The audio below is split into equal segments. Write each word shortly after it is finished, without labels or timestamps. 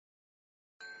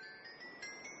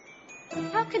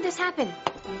How could this happen?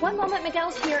 One moment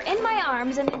Miguel's here in my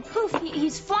arms, and then poof,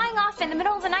 he's flying off in the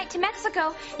middle of the night to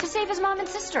Mexico to save his mom and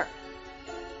sister.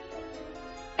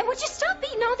 And would you stop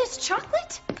eating all this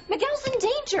chocolate? Miguel's in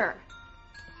danger.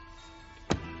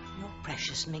 Your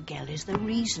precious Miguel is the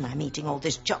reason I'm eating all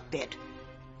this chocolate.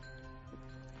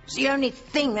 It's the only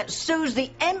thing that soothes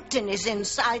the emptiness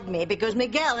inside me, because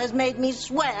Miguel has made me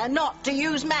swear not to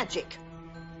use magic.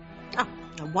 Oh,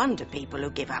 no wonder people who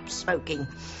give up smoking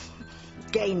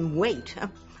gain weight.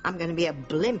 I'm going to be a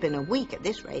blimp in a week at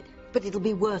this rate, but it'll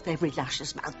be worth every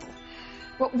luscious mouthful.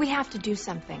 Well, we have to do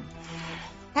something.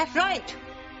 That's right.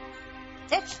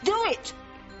 Let's do it.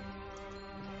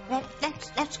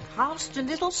 Let's cast a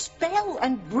little spell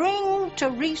and bring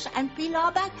Teresa and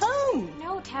Pilar back home.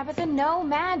 No, Tabitha, no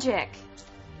magic.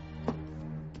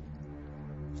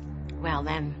 Well,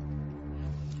 then,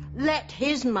 let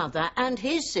his mother and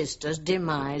his sister's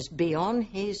demise be on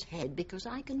his head, because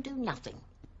I can do nothing.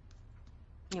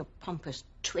 Your pompous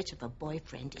twit of a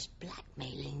boyfriend is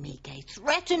blackmailing me, Kay,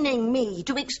 threatening me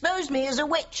to expose me as a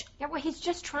witch. Yeah, well, he's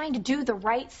just trying to do the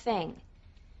right thing.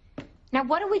 Now,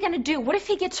 what are we going to do? What if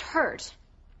he gets hurt?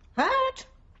 Hurt?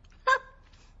 Huh.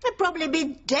 He'll probably be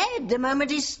dead the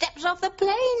moment he steps off the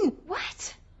plane.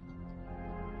 What?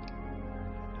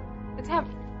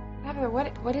 Tabitha,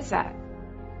 what is that?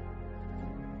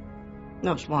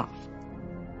 No, what?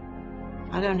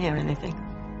 I don't hear anything.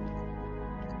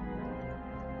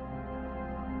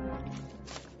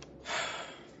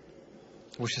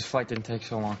 I wish this flight didn't take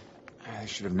so long. I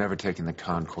should have never taken the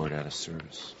Concorde out of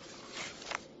service.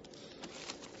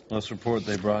 Last report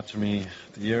they brought to me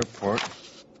at the airport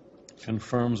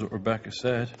confirms what Rebecca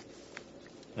said,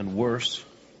 and worse.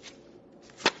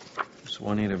 This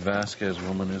Juanita Vasquez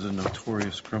woman is a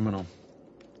notorious criminal.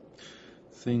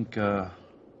 Think,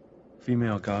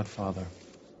 female godfather.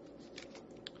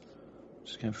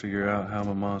 Just can't figure out how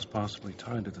Mama's possibly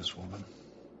tied to this woman.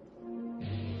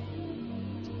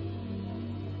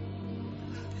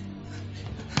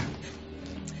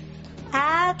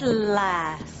 At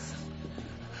last.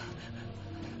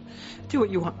 Do what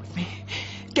you want with me.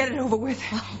 Get it over with.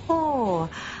 Oh,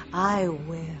 I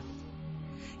will.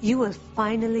 You will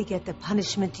finally get the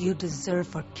punishment you deserve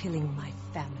for killing my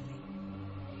family.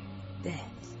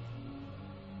 Death.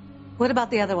 What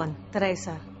about the other one,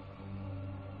 Teresa?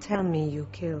 Tell me you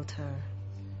killed her.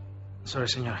 Sorry,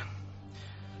 senora.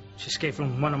 She escaped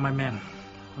from one of my men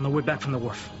on the way back from the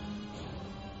wharf.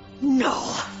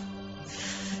 No!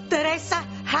 Teresa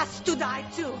has to die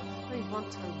too. I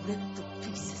want her ripped to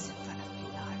pieces in front of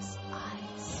Pilar's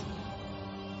eyes.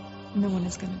 No one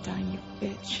is gonna die, you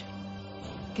bitch.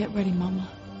 Get ready, Mama.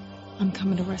 I'm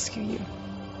coming to rescue you.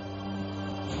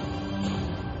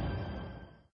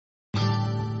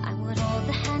 I would hold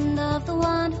the hand of the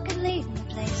one who could lead me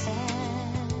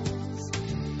places,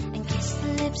 and kiss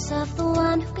the lips of the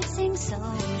one who could sing so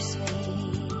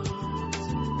sweet.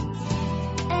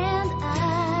 And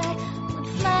I would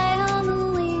fly on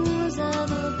the wings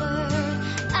of a bird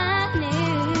I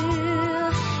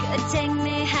knew could take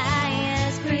me high.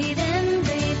 Breathe in,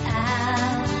 breathe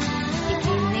out. You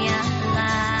keep me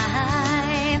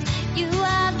alive. You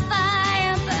are the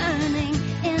fire burning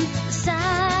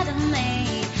inside of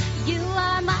me. You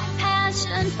are my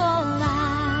passion for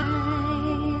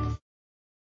life.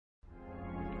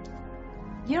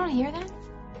 You don't hear that?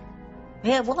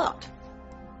 Hear what?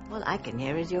 All I can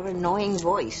hear is your annoying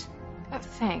voice. Oh,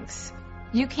 thanks.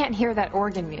 You can't hear that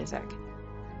organ music.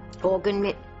 Organ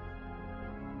music?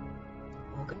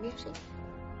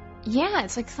 Yeah,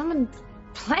 it's like someone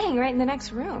playing right in the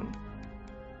next room.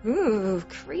 Ooh,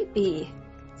 creepy.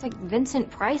 It's like Vincent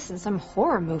Price in some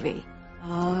horror movie.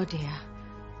 Oh, dear.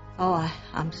 Oh,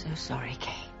 I'm so sorry,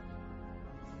 Kay.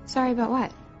 Sorry about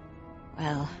what?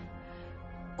 Well,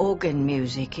 organ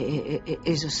music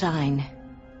is a sign.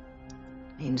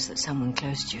 Means that someone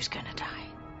close to you is going to die.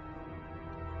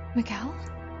 Miguel?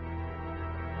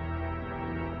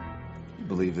 You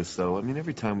believe this, though? I mean,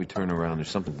 every time we turn around, there's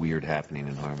something weird happening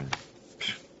in Harmon.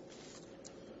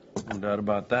 No doubt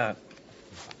about that.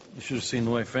 You should have seen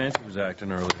the way Fancy was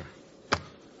acting earlier.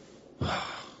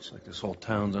 It's like this whole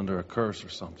town's under a curse or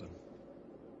something.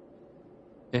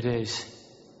 It is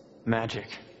magic.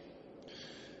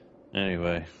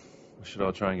 Anyway, we should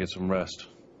all try and get some rest.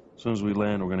 As soon as we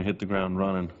land, we're going to hit the ground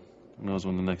running. Who knows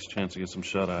when the next chance to get some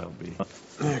shut-eye will be.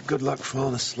 Yeah, good luck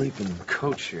falling asleep in the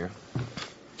coach here.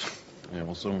 Yeah,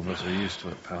 well, some of us are used to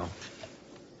it, pal.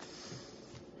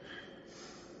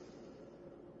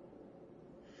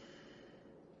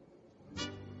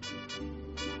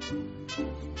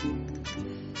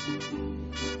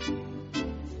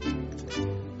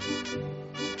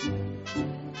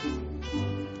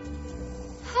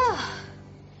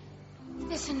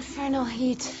 final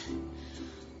heat.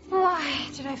 Why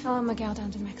did I follow Miguel down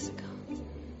to Mexico?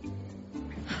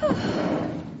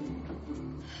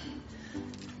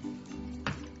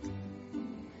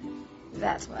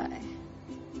 That's why.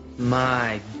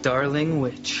 My darling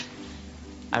witch,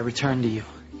 I return to you.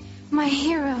 My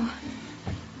hero.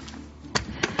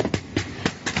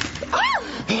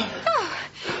 Oh,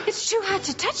 it's too hot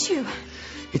to touch you.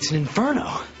 It's an inferno.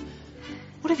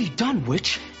 What have you done,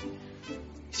 witch?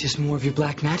 Is this more of your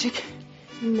black magic?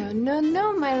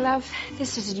 No, my love.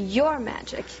 This is your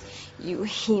magic, you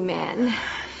He-Man.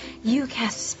 You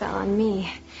cast a spell on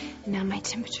me. Now my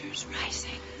temperature is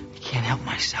rising. I can't help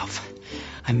myself.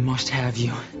 I must have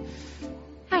you.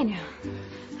 I know.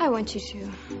 I want you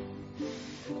to.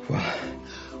 Well,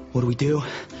 what do we do?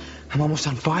 I'm almost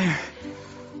on fire.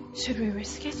 Should we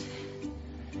risk it?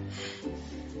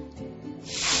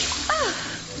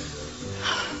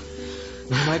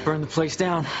 We might burn the place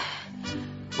down,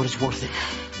 but it's worth it.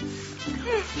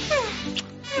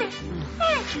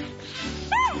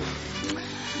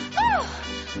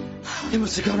 It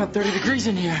must have gone up 30 degrees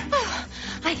in here.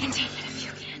 I can take it if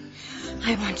you can.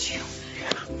 I want you.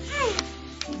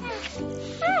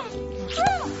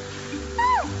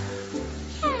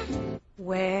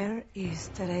 Where is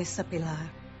Teresa Pilar?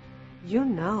 You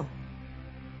know.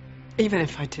 Even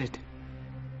if I did,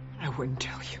 I wouldn't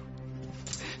tell you.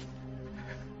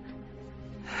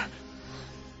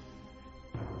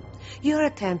 Your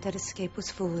attempt at escape was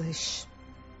foolish.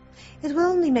 It will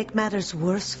only make matters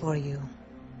worse for you.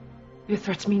 Your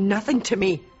threats mean nothing to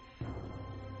me.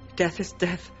 Death is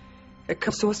death. It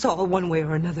comes to us all one way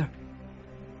or another.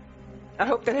 I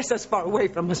hope Teresa's far away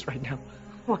from us right now.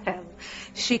 Well,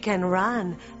 she can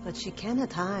run, but she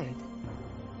cannot hide.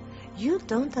 You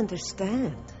don't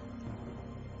understand.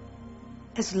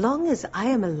 As long as I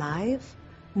am alive,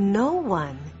 no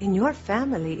one in your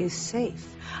family is safe.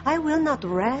 I will not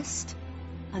rest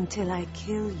until I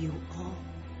kill you all.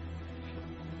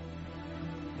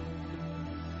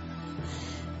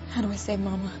 How do I save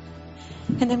Mama?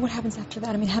 And then what happens after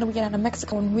that? I mean, how do we get out of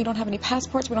Mexico when we don't have any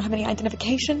passports, we don't have any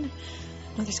identification?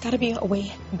 No, there's got to be a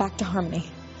way back to Harmony.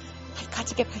 I've got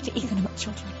to get back to Ethan and my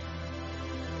children.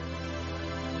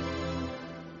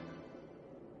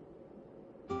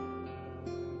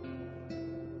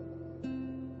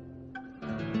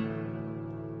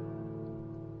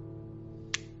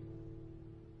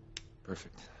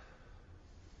 Perfect.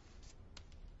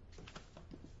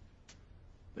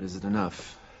 But is it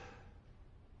enough?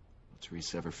 Will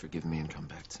Teresa ever forgive me and come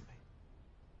back to me?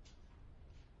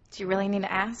 Do you really need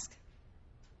to ask?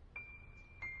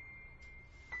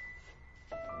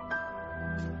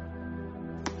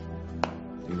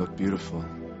 You look beautiful.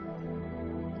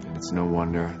 And it's no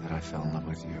wonder that I fell in love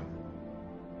with you.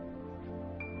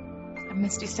 I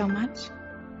missed you so much.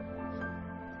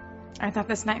 I thought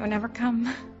this night would never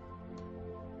come.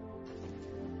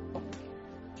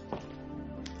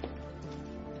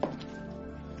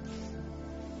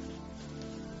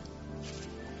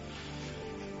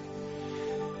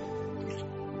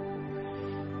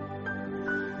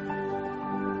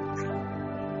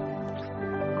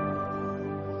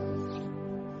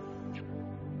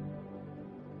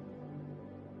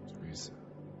 Teresa.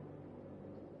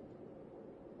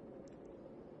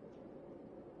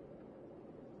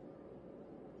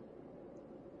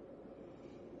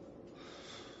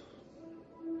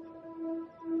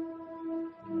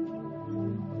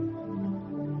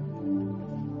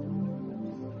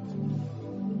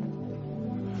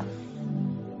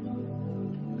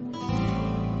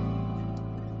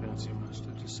 Nancy must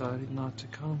have decided not to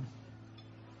come.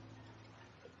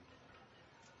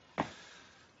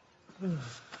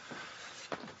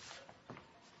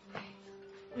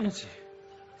 Nancy.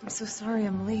 I'm so sorry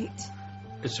I'm late.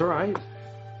 It's all right.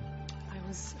 I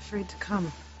was afraid to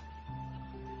come.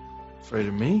 Afraid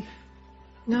of me?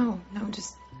 No,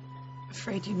 just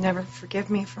afraid you'd never forgive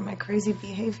me for my crazy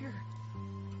behavior.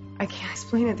 I can't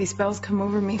explain it. These spells come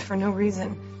over me for no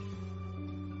reason.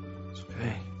 It's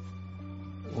okay.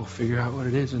 We'll figure out what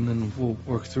it is and then we'll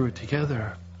work through it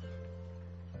together.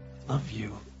 I love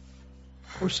you.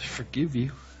 Of course I forgive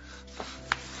you.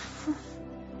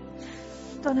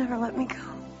 Don't ever let me go.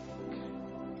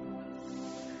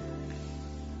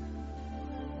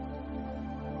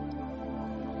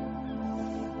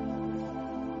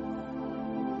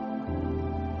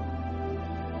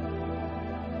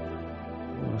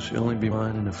 Will she only be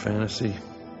mine in a fantasy?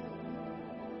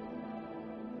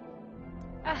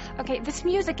 Okay, this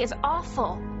music is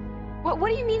awful. What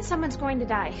do you mean someone's going to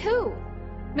die? Who?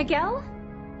 Miguel?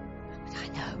 I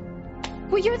know.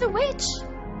 Well, you're the witch.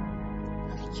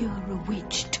 You're a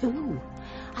witch, too.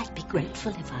 I'd be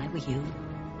grateful if I were you.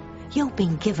 You've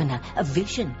been given a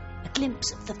vision, a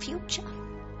glimpse of the future.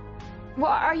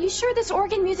 Well, are you sure this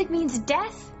organ music means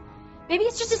death? Maybe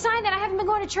it's just a sign that I haven't been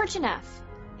going to church enough.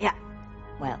 Yeah,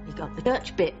 well, you got the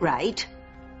church bit right.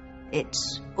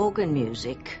 It's organ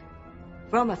music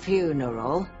from a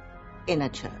funeral in a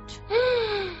church.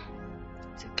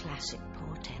 It's a classic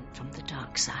portent from the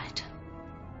dark side.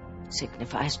 It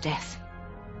signifies death.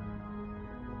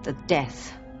 The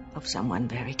death of someone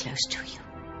very close to you.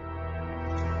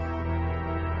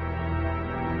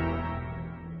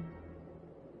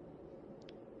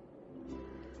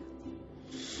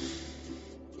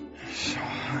 So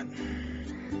hot.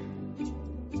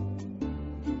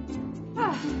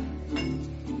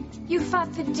 You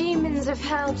fought the demons of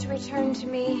hell to return to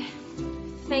me.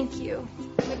 Thank you,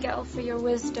 Miguel, for your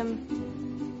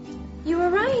wisdom. You were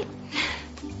right.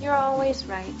 You're always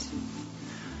right.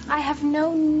 I have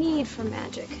no need for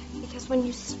magic, because when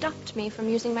you stopped me from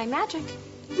using my magic,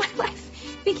 my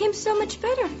life became so much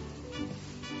better.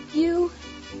 You,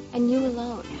 and you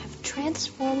alone, have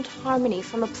transformed Harmony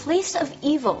from a place of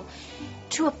evil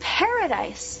to a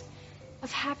paradise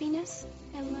of happiness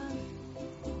and love.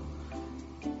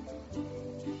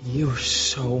 You are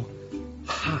so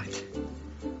hot.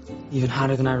 Even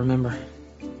hotter than I remember.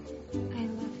 I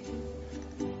love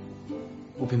you.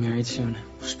 We'll be married soon.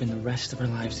 We'll spend the rest of our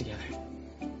lives together.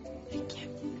 I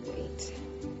can't wait.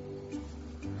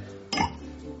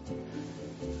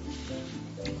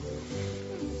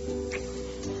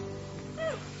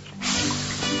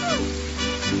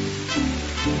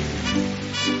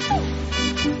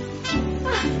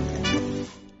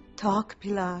 Talk,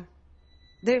 Pilar.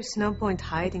 There's no point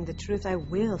hiding the truth. I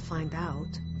will find out.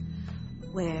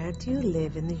 Where do you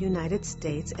live in the United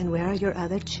States, and where are your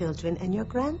other children and your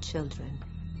grandchildren?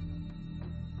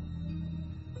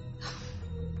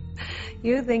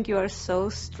 You think you are so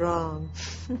strong.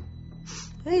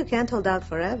 Well, you can't hold out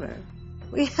forever.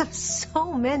 We have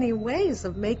so many ways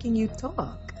of making you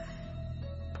talk.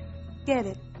 Get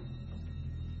it?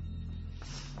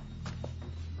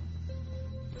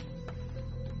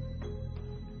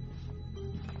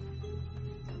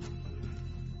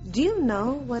 Do you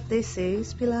know what this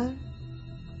is, Pilar?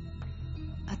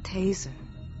 A taser.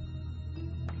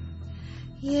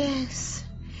 Yes,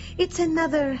 it's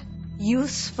another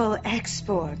useful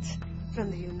export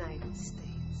from the United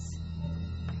States.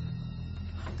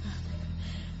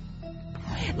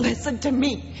 Listen to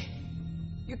me.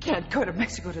 You can't go to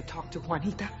Mexico to talk to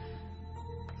Juanita.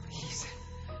 Please.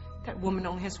 That woman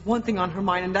only has one thing on her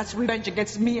mind, and that's revenge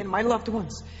against me and my loved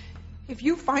ones. If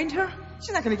you find her,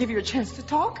 she's not going to give you a chance to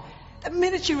talk. The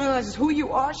minute she realizes who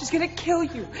you are, she's going to kill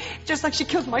you. Just like she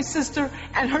killed my sister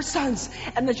and her sons.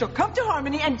 And then she'll come to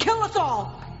Harmony and kill us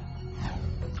all.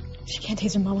 She can't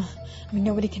taser Mama. I mean,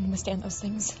 nobody can withstand those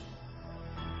things.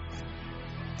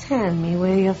 Tell me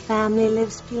where your family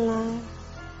lives, Pilar,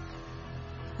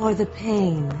 or the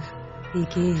pain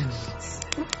begins.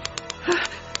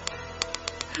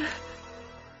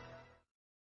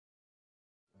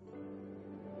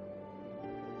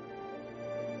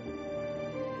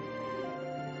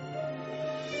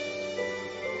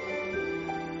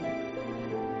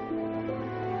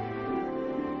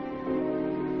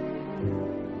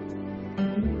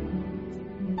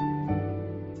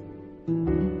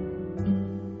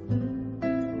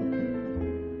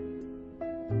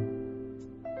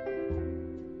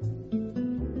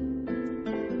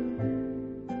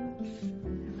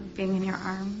 Being in your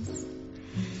arms,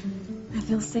 I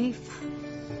feel safe.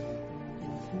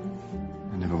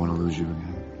 I never want to lose you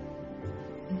again.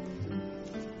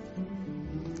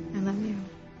 I love you.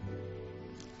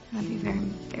 I love you very,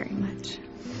 very much.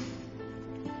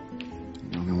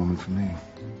 You're the only woman for me.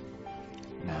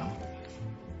 Now.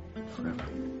 Forever.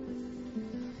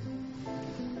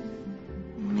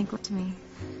 Make love to me.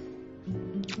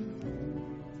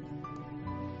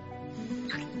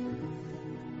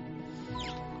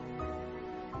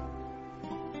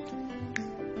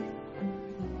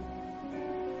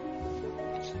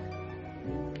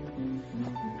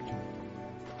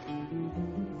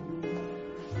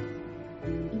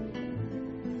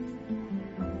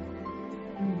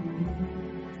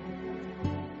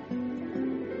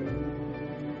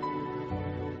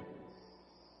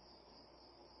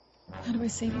 How do I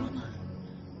save Mama?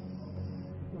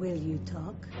 Will you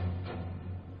talk?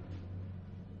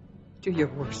 Do your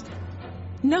worst.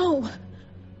 No!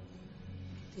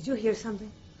 Did you hear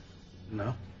something?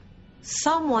 No.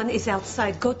 Someone is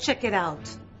outside. Go check it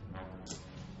out.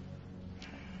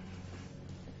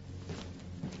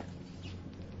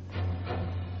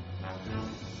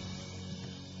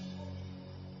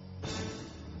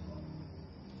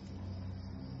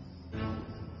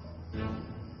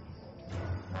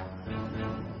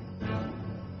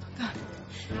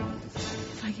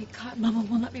 If I get caught, Mama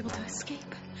won't let me able to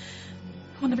escape.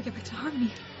 We'll never get back to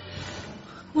Harmony.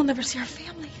 We'll never see our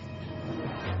family.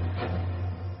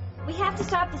 We have to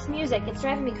stop this music. It's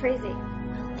driving me crazy.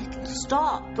 It'll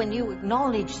stop when you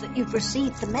acknowledge that you've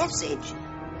received the message.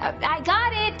 I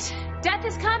got it. Death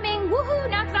is coming. Woohoo,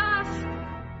 knock it off.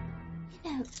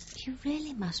 You know, you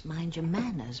really must mind your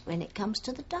manners when it comes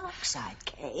to the dark side,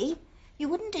 Kay. You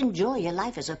wouldn't enjoy your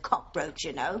life as a cockroach,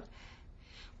 you know.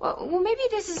 Well, maybe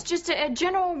this is just a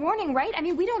general warning, right? I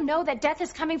mean, we don't know that death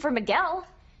is coming for Miguel.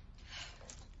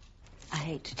 I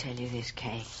hate to tell you this,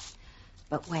 Kay,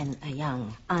 but when a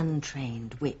young,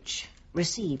 untrained witch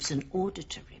receives an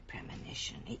auditory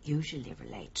premonition, it usually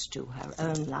relates to her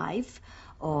own life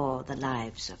or the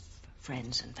lives of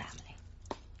friends and family.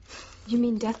 You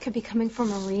mean death could be coming for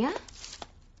Maria?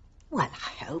 Well,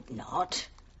 I hope not.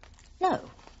 No,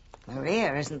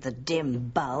 Maria isn't the dim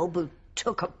bulb who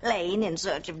took a plane in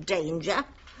search of danger.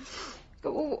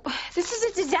 Oh, this is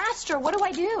a disaster. What do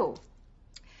I do?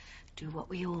 Do what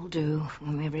we all do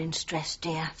when we're in stress,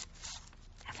 dear.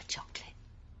 Have a chocolate.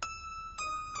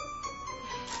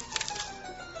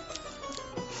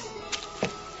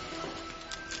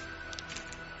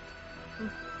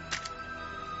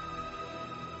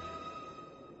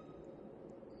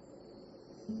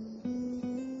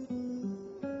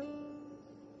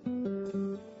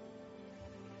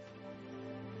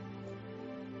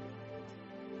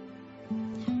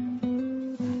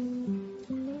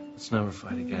 Let's never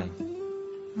fight again.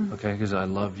 Okay, because I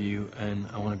love you and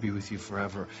I want to be with you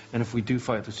forever. And if we do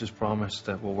fight, let's just promise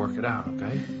that we'll work it out,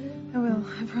 okay? I will,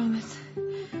 I promise.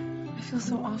 I feel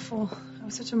so awful. I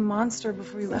was such a monster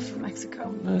before we left for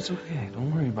Mexico. No, it's okay.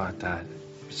 Don't worry about that.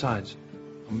 Besides,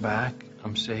 I'm back,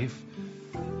 I'm safe,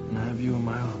 and I have you in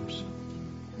my arms.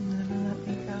 Never let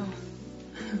me go.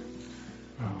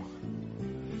 Oh.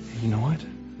 Hey, you know what?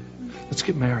 Let's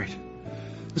get married.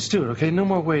 Let's do it, okay? No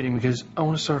more waiting, because I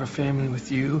want to start a family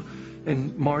with you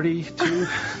and Marty, too.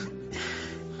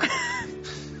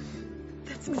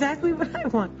 That's exactly what I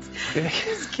want. Okay?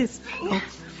 Just kiss me. Oh.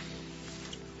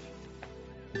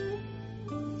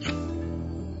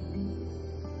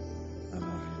 I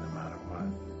love you no matter what.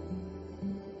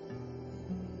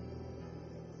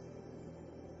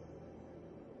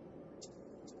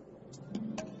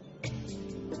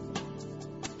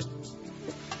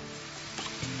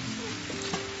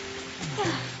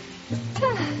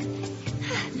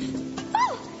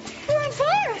 Oh, we're on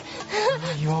fire.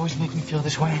 You always make me feel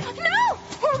this way. No,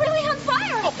 we're really on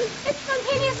fire. It's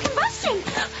spontaneous combustion.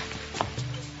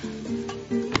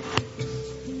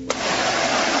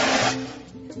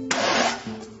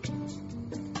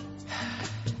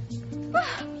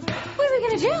 What are we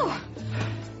going to do?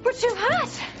 We're too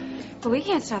hot. But we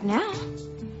can't stop now.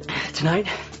 Tonight,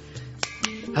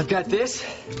 I've got this.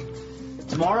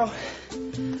 Tomorrow,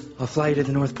 I'll fly you to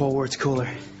the North Pole where it's cooler.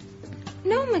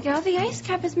 No, Miguel, the ice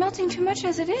cap is melting too much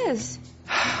as it is.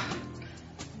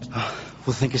 Oh,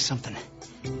 we'll think of something.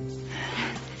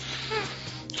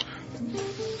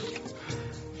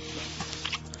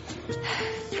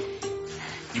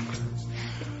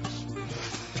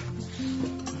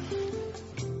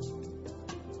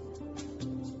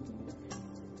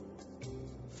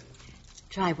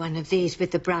 Try one of these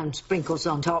with the brown sprinkles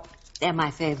on top. They're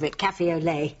my favorite. Cafe au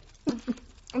lait.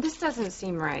 This doesn't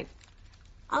seem right.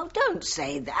 Oh, don't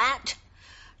say that.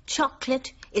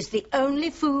 Chocolate is the only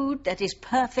food that is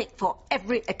perfect for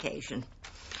every occasion.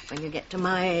 When you get to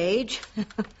my age,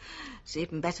 it's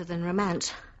even better than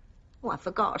romance. Oh, I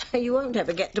forgot. You won't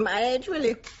ever get to my age, will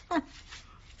you?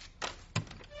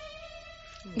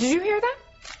 Did you hear that?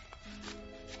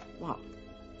 What?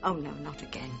 Oh, no, not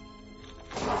again.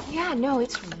 Yeah, no,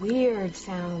 it's weird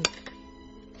sound.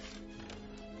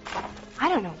 I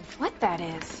don't know what that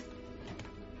is.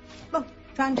 Look,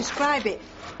 try and describe it.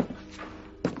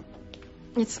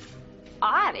 It's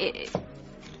odd. I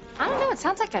don't know, it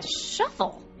sounds like a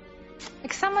shovel.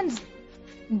 Like someone's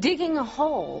digging a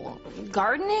hole.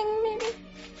 Gardening, maybe?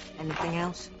 Anything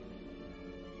else?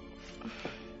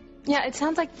 Yeah, it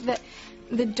sounds like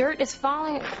the dirt is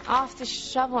falling off the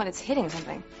shovel and it's hitting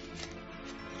something.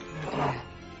 Okay.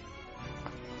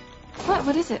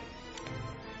 What is it?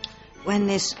 When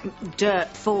this dirt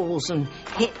falls and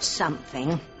hits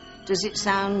something, does it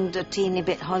sound a teeny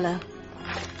bit hollow?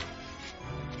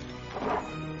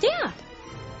 Yeah.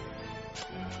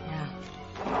 Yeah.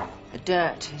 The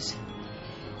dirt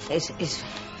is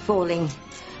falling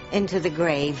into the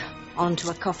grave, onto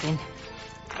a coffin.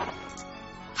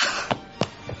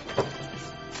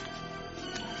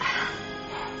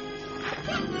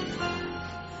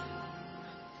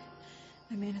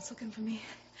 My man is looking for me.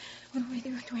 What do I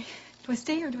do? Do I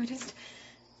stay or do I just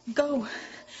go?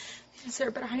 Is there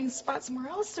a better hiding spot somewhere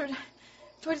else, or do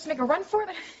I just make a run for it?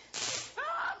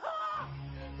 Oh,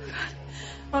 God.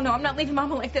 Oh, no, I'm not leaving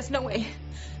Mama like this. No way.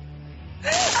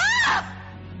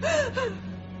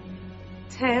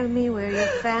 Tell me where your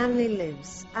family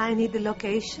lives. I need the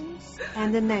locations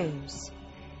and the names.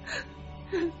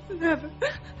 Never.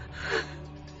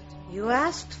 You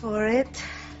asked for it.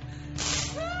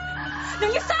 No,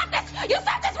 you stop this! You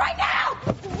stop this right now!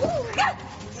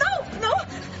 No!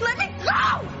 Let me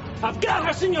go! I've got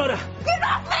her, senora! Get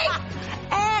off me!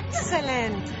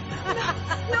 Excellent.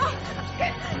 No!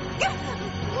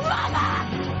 Mama!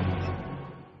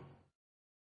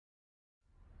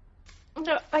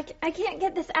 No, I can't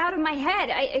get this out of my head.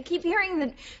 I keep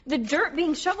hearing the dirt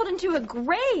being shoveled into a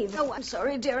grave. Oh, I'm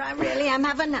sorry, dear. I really am.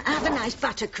 Have a nice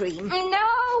buttercream. No!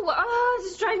 Oh,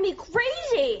 this is driving me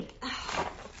crazy.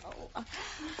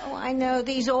 Oh, I know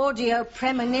these audio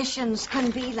premonitions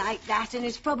can be like that, and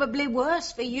it's probably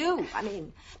worse for you. I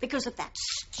mean, because of that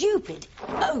stupid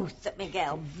oath that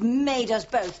Miguel made us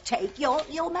both take,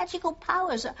 your magical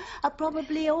powers are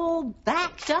probably all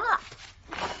backed up.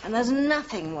 And there's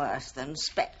nothing worse than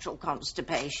spectral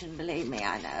constipation, believe me,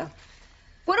 I know.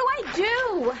 What do I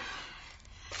do?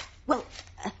 Well,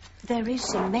 there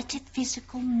is a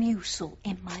metaphysical mucil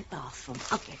in my bathroom.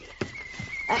 I'll get it.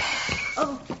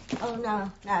 No.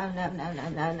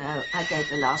 I gave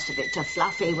the last of it to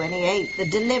Fluffy when he ate the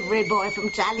delivery boy from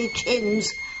Sally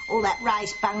Chinn's. All that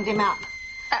rice bunged him up.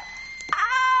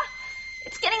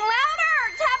 It's getting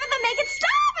louder! Tabitha, make it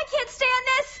stop! I can't stand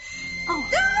this!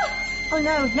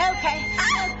 No, Kay.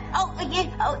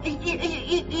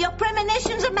 Your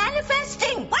premonitions are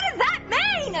manifesting. What does that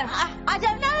mean? I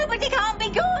don't know, but it can't be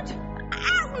good.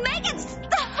 Ow, make it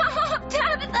stop!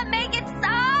 Tabitha, make it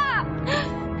stop!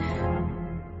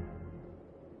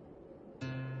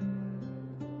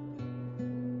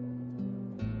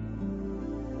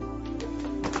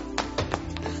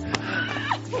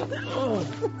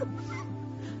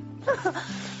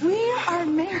 We are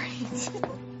married.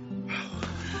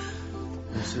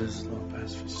 Mrs.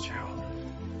 Lopez Fitzgerald.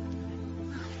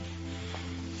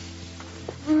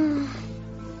 Oh,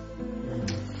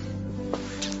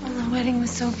 the wedding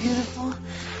was so beautiful.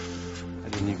 I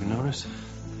didn't even notice.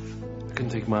 I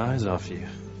couldn't take my eyes off you.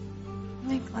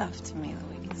 Make love to me,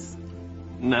 Louise.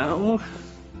 Now,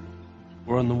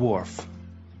 we're on the wharf.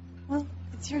 Well,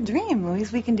 it's your dream,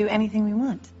 Louise. We can do anything we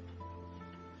want.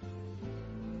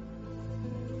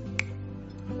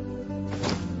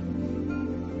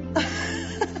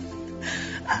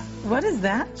 What is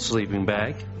that? Sleeping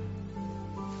bag.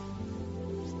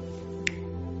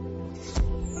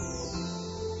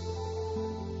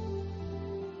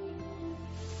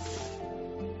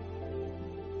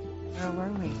 Where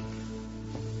were we?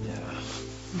 Yeah.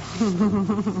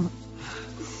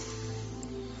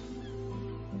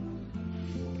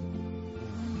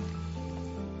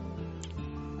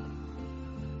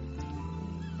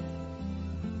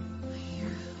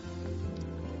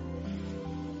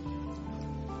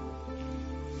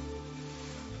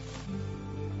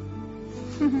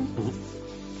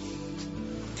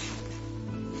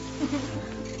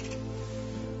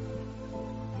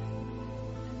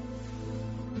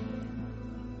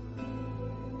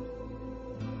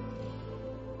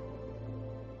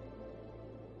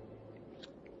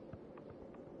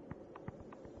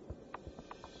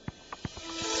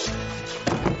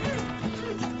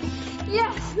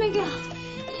 Yes, Miguel.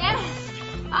 Yes.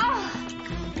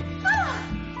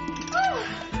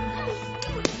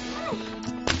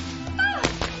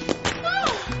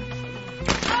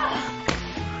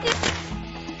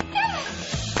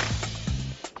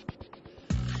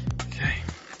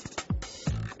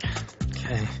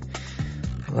 Okay.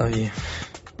 I love you.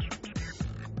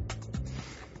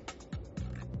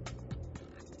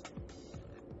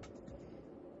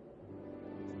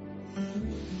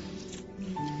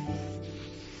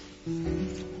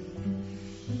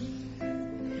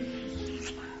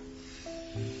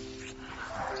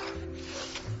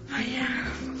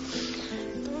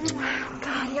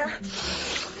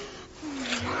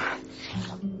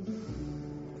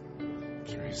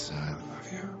 Teresa, I love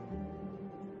you.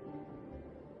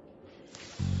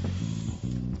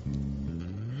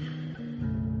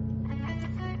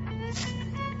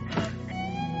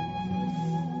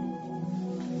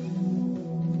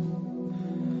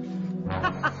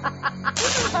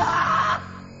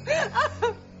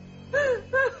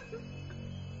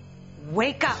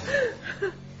 Wake up.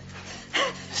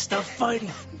 Stop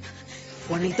fighting.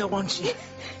 Juanita wants you.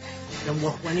 And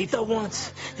what Juanita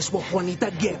wants is what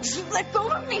Juanita gets. Let go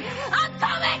of me! I'm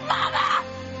coming, Mama!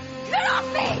 Get off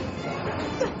me!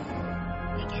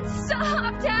 Make it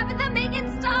Stop, Tabitha, make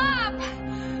it stop!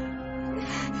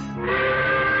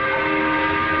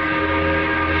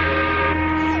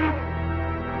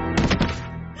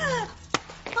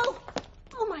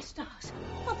 Oh, my stars.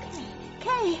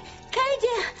 Okay. Kay,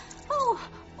 dear. Oh,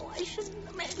 I shouldn't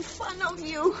have made fun of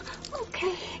you.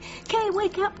 Okay. Kay,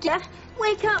 wake up, dear.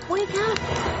 Wake up. Oh.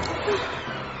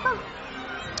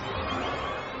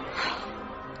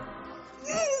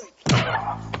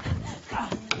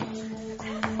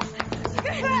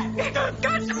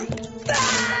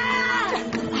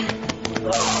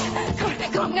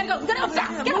 Come on, we gotta go. Get up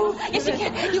fast. Get up. Yes, you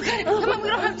can. You can. Come on, we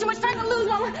don't have too much time to lose,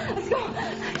 Mama. Let's go.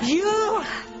 You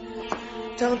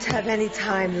don't have any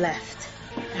time left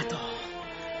at all.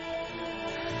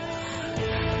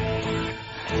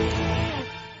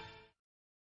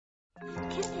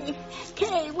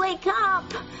 Kay, wake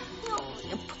up. Oh,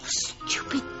 you poor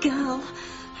stupid girl.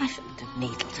 I shouldn't have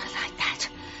needled her like that.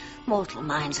 Mortal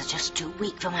minds are just too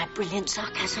weak for my brilliant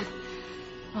sarcasm.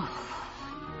 Oh,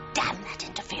 damn that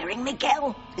interfering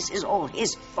Miguel. This is all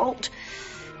his fault.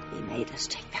 He made us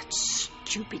take that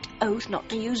stupid oath not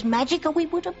to use magic, or we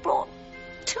would have brought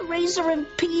Teresa and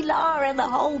Pilar and the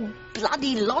whole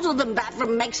bloody lot of them back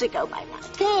from Mexico by now.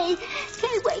 Kay,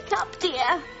 wake up,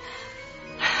 dear.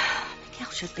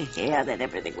 Miguel should be here, then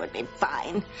everything would be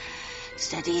fine.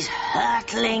 Instead, he's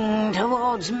hurtling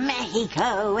towards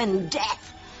Mexico and death.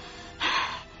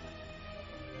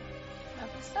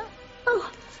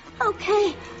 Oh,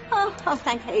 okay. Oh,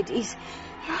 thank Hades.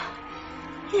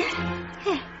 Here.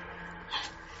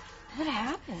 What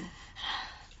happened?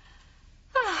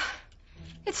 Oh,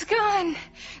 it's gone.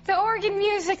 The organ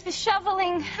music, the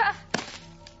shoveling.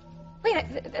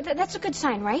 Wait, that's a good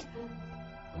sign, right?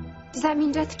 Does that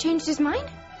mean Death changed his mind?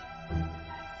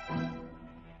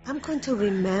 I'm going to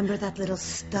remember that little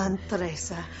stunt,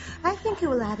 Teresa. I think it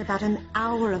will add about an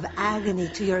hour of agony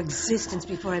to your existence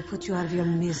before I put you out of your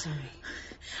misery.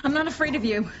 I'm not afraid of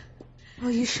you. Oh,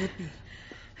 you should be.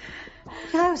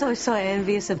 I was always so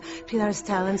envious of Pilar's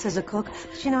talents as a cook,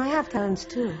 but I have talents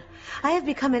too. I have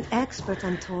become an expert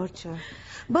on torture.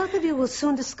 Both of you will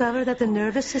soon discover that the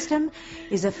nervous system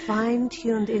is a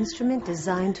fine-tuned instrument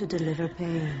designed to deliver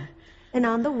pain. And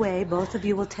on the way, both of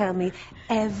you will tell me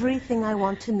everything I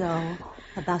want to know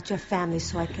about your family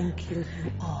so I can kill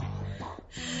you all.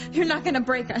 You're not going to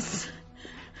break us.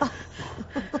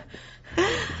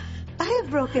 I have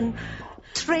broken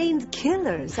trained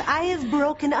killers. I have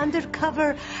broken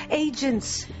undercover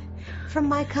agents from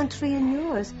my country and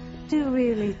yours. Do you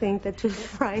really think that two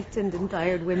frightened and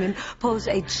tired women pose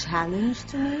a challenge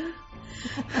to me?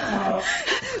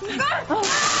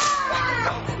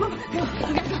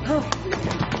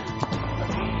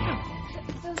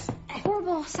 Those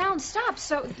horrible sounds stopped,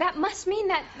 so that must mean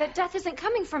that Death isn't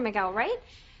coming from Miguel, right? It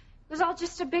was all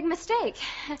just a big mistake.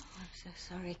 I'm so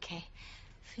sorry, Kay.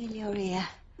 Feel your ear.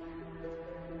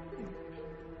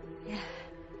 Yeah.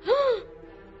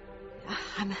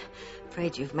 I'm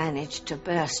afraid you've managed to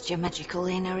burst your magical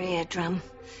inner eardrum.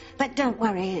 But don't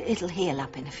worry, it'll heal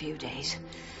up in a few days.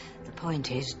 The point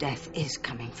is, Death is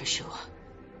coming for sure.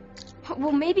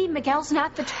 Well, maybe Miguel's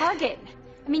not the target.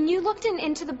 I mean, you looked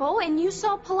into the bowl and you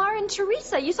saw Pilar and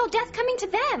Teresa. You saw Death coming to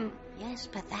them. Yes,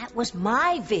 but that was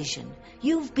my vision.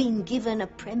 You've been given a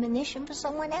premonition for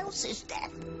someone else's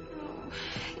death.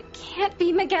 It can't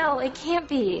be Miguel. It can't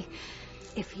be.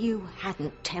 If you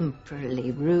hadn't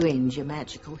temporarily ruined your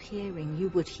magical hearing, you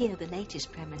would hear the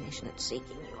latest premonition that's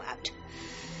seeking you out.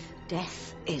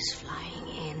 Death is flying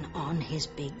in on his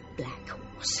big black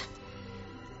horse.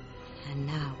 And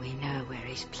now we know where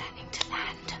he's planning to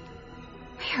land.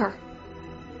 Where?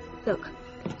 Look.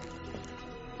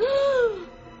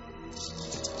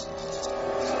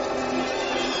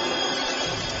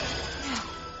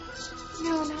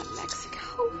 No, not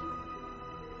Mexico.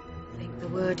 I think the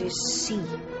word is sea.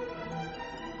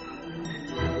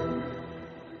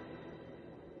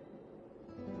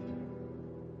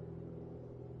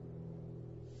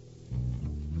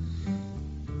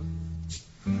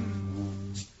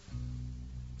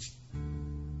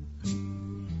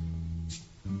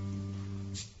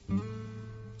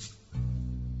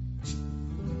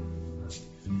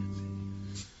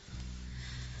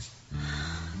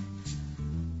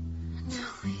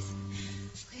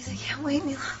 Wait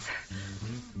any longer.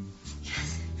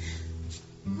 Yes.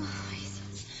 Oh, please.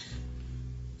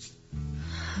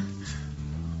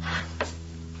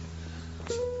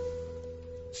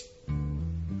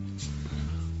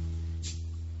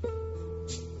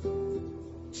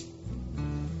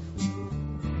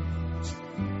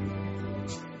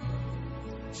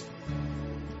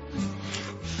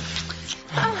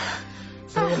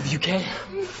 I love You okay?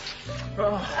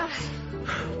 Oh.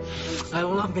 I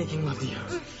love making love to you.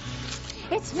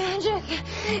 It's magic.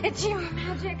 It's your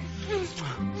magic.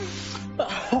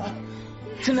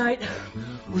 Tonight,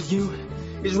 with you,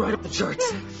 is right up the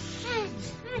charts.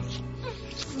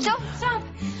 Don't stop.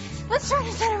 Let's try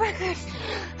to set a record.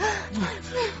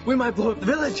 We might blow up the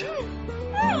village.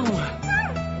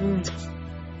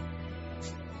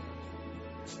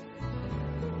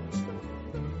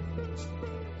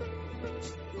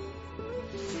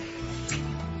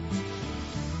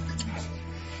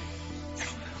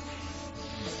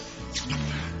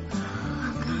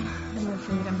 I'm ready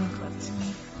for you to make love to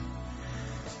me.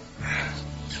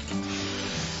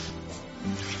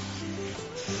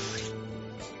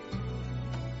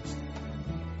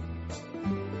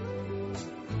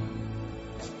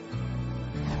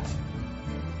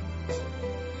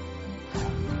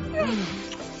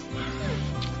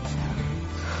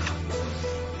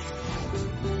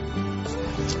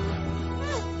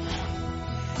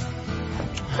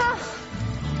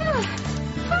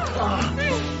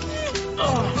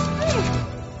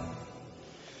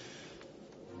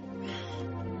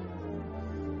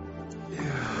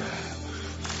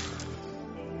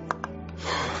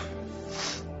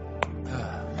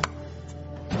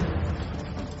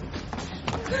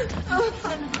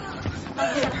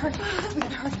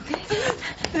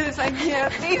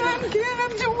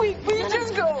 I'm too weak. Please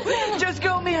just go. Just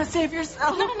go, Mia. Save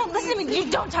yourself. No, listen to me.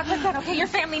 You don't talk like that, okay? Your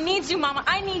family needs you, Mama.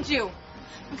 I need you.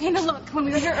 Okay, now look, when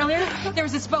we were here earlier, there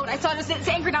was this boat. I saw it's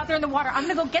anchored out there in the water. I'm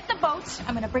gonna go get the boat.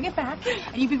 I'm gonna bring it back,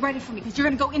 and you be ready for me, because you're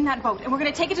gonna go in that boat, and we're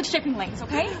gonna take it to the shipping lanes,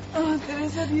 okay? Oh,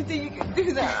 Teresa, do you think you can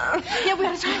do that? Yeah, we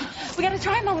gotta try. We gotta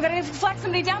try, Mom. We gotta flag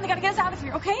somebody down. They gotta get us out of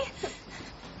here, okay?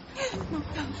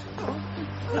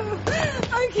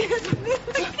 I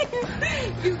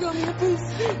can't. You go, Mia, please.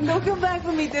 Don't come back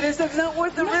for me, Teresa. It's not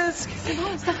worth the risk.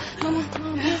 No, stop. Mama,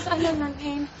 please, I know you're in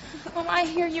pain. Mama, I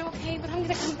hear you, okay? But I'm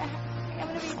gonna come back. I'm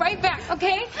gonna be right back,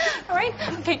 okay? All right?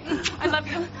 Okay, I love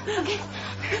you. Okay.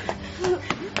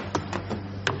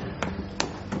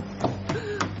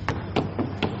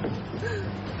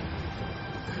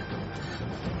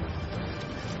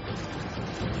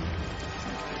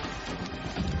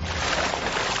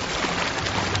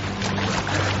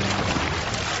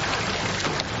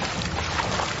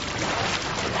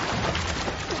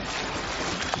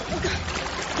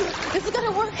 This is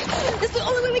gonna work. This is the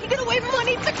only way we can get away from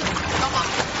Juanita. Come on.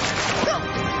 Go.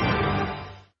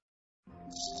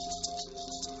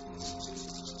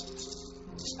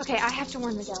 Okay, I have to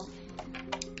warn Miguel.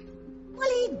 Well,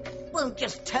 he won't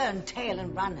just turn tail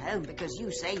and run home because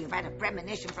you say you've had a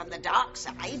premonition from the dark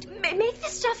side. Make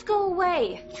this stuff go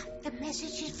away. Yeah, the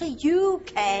message is for you,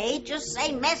 Kay. Just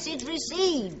say message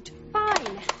received.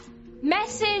 Fine.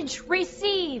 Message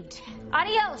received.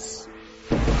 Adios.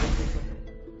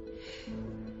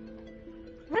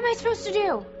 What am I supposed to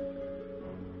do?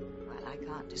 Well, I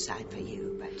can't decide for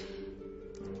you, but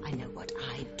I know what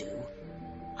I'd do.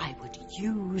 I would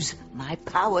use my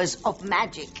powers of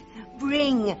magic.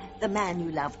 Bring the man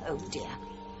you love home, dear.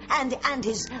 And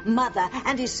his mother,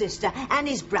 and his sister, and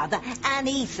his brother, and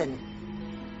Ethan.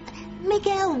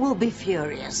 Miguel will be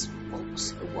furious. Oh,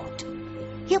 so what?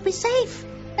 He'll be safe,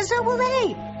 and so will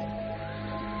they.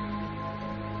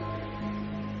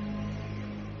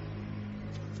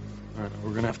 All right,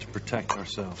 we're gonna have to protect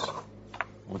ourselves.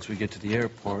 Once we get to the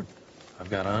airport, I've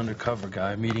got an undercover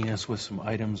guy meeting us with some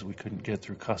items we couldn't get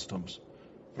through customs.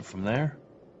 But from there,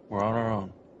 we're on our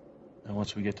own. And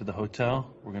once we get to the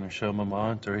hotel, we're gonna show Mama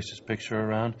and Teresa's picture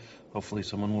around. Hopefully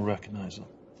someone will recognize them.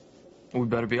 We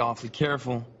better be awfully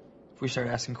careful if we start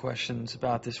asking questions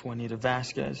about this Juanita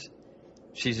Vasquez.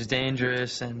 She's as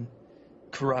dangerous and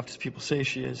corrupt as people say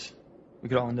she is. We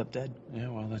could all end up dead. Yeah,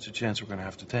 well, that's a chance we're gonna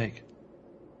have to take.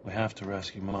 We have to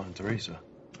rescue Mama and Teresa.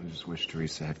 I just wish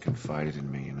Teresa had confided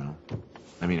in me, you know?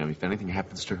 I mean, if anything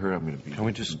happens to her, I'm gonna be... Can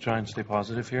we just try and stay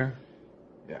positive here?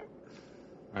 Yeah.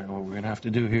 All right, what we're gonna have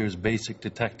to do here is basic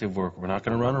detective work. We're not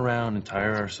gonna run around and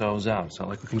tire ourselves out. It's not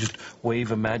like we can just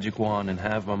wave a magic wand and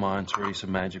have Mama and Teresa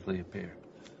magically appear.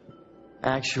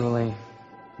 Actually,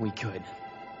 we could.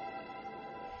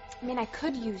 I mean, I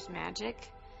could use magic.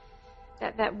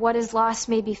 That what is lost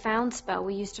may be found spell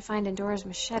we used to find in Dora's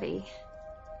machete.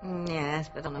 Yes,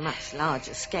 but on a much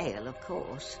larger scale, of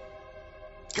course.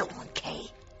 Go on, Kay.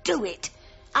 Do it.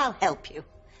 I'll help you.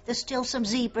 There's still some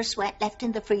zebra sweat left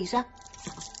in the freezer.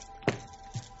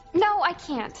 No, I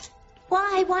can't.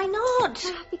 Why? Why not?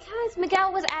 Because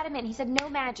Miguel was adamant. He said no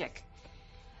magic.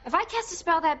 If I cast a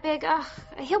spell that big,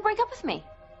 he'll break up with me.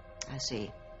 I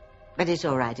see. But it's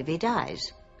all right if he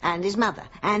dies. And his mother.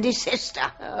 And his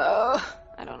sister. Oh,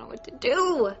 I don't know what to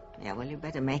do. Yeah, well, you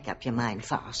better make up your mind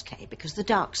fast, Kay, because the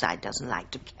dark side doesn't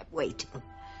like to be kept waiting.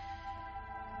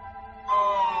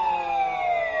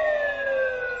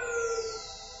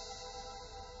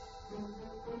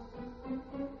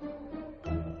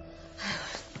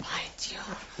 Find you.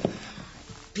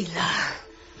 Pilar.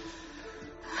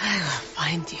 I will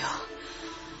find you.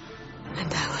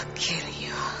 And I will kill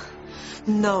you.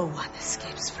 No one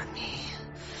escapes from me.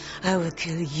 I will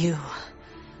kill you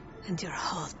and your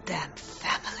whole damn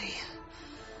family.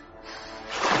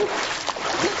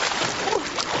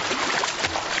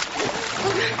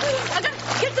 I gotta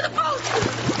get to the boat!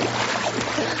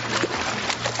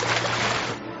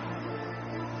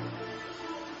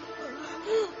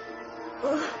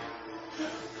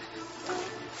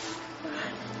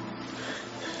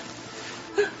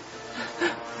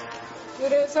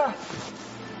 Teresa.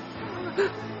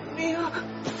 Mia.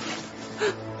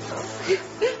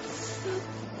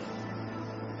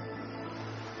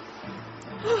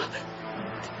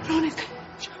 Ronan.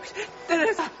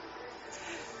 Teresa.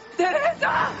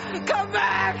 Teresa! Come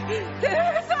back!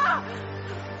 Teresa!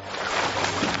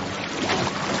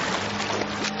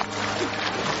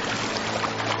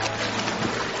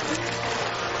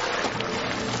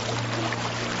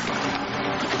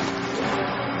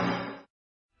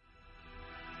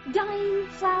 Dying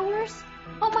flowers?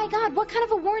 Oh my God, what kind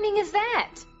of a warning is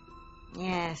that?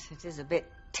 Yes, it is a bit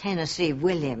Tennessee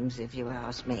Williams, if you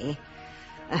ask me.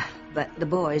 But the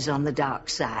boys on the dark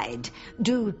side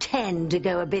do tend to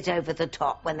go a bit over the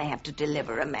top when they have to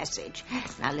deliver a message.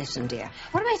 Now listen, dear.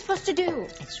 What am I supposed to do?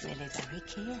 It's really very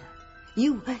clear.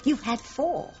 You've had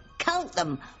 4. Count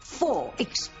them. 4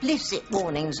 explicit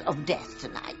warnings of death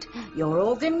tonight. Your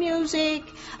organ music,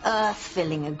 earth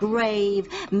filling a grave,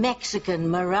 Mexican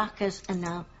maracas, and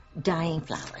now dying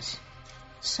flowers.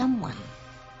 Someone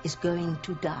is going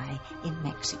to die in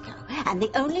Mexico. And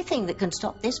the only thing that can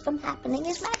stop this from happening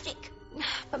is magic.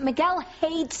 But Miguel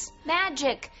hates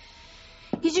magic.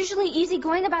 He's usually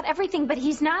easygoing about everything, but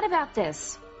he's not about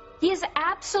this. He is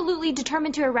absolutely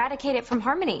determined to eradicate it from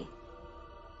Harmony.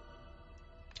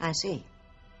 I see.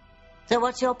 So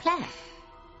what's your plan?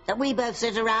 That we both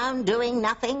sit around doing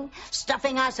nothing,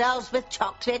 stuffing ourselves with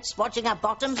chocolates, watching our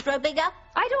bottoms grow bigger?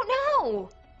 I don't know.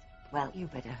 Well, you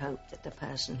better hope that the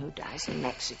person who dies in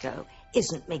Mexico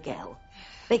isn't Miguel.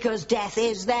 Because death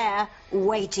is there,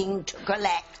 waiting to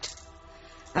collect.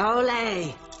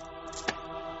 Ole!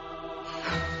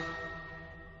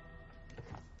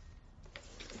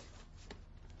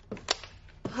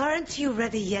 Aren't you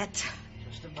ready yet?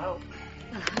 Just about.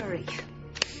 Well, hurry.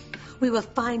 We will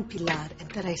find Pilar and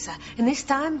Teresa. And this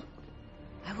time,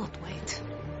 I won't wait.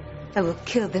 I will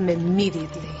kill them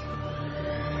immediately.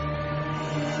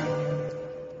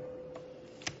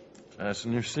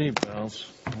 Fasten your seatbelts.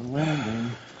 We're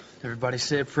landing. Everybody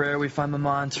say a prayer. We find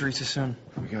Mama and Teresa soon.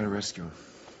 We gotta rescue him.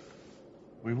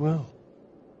 We will.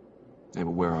 Yeah,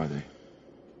 but where are they?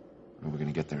 Are we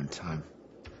gonna get there in time?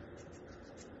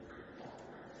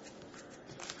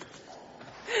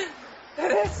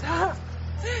 Teresa!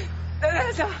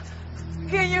 Teresa!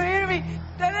 Can you hear me?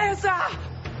 Teresa!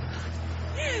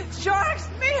 Sharks!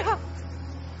 Mia!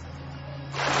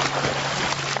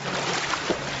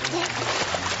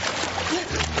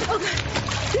 Okay,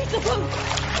 there's the boat.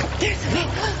 There's the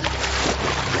boat.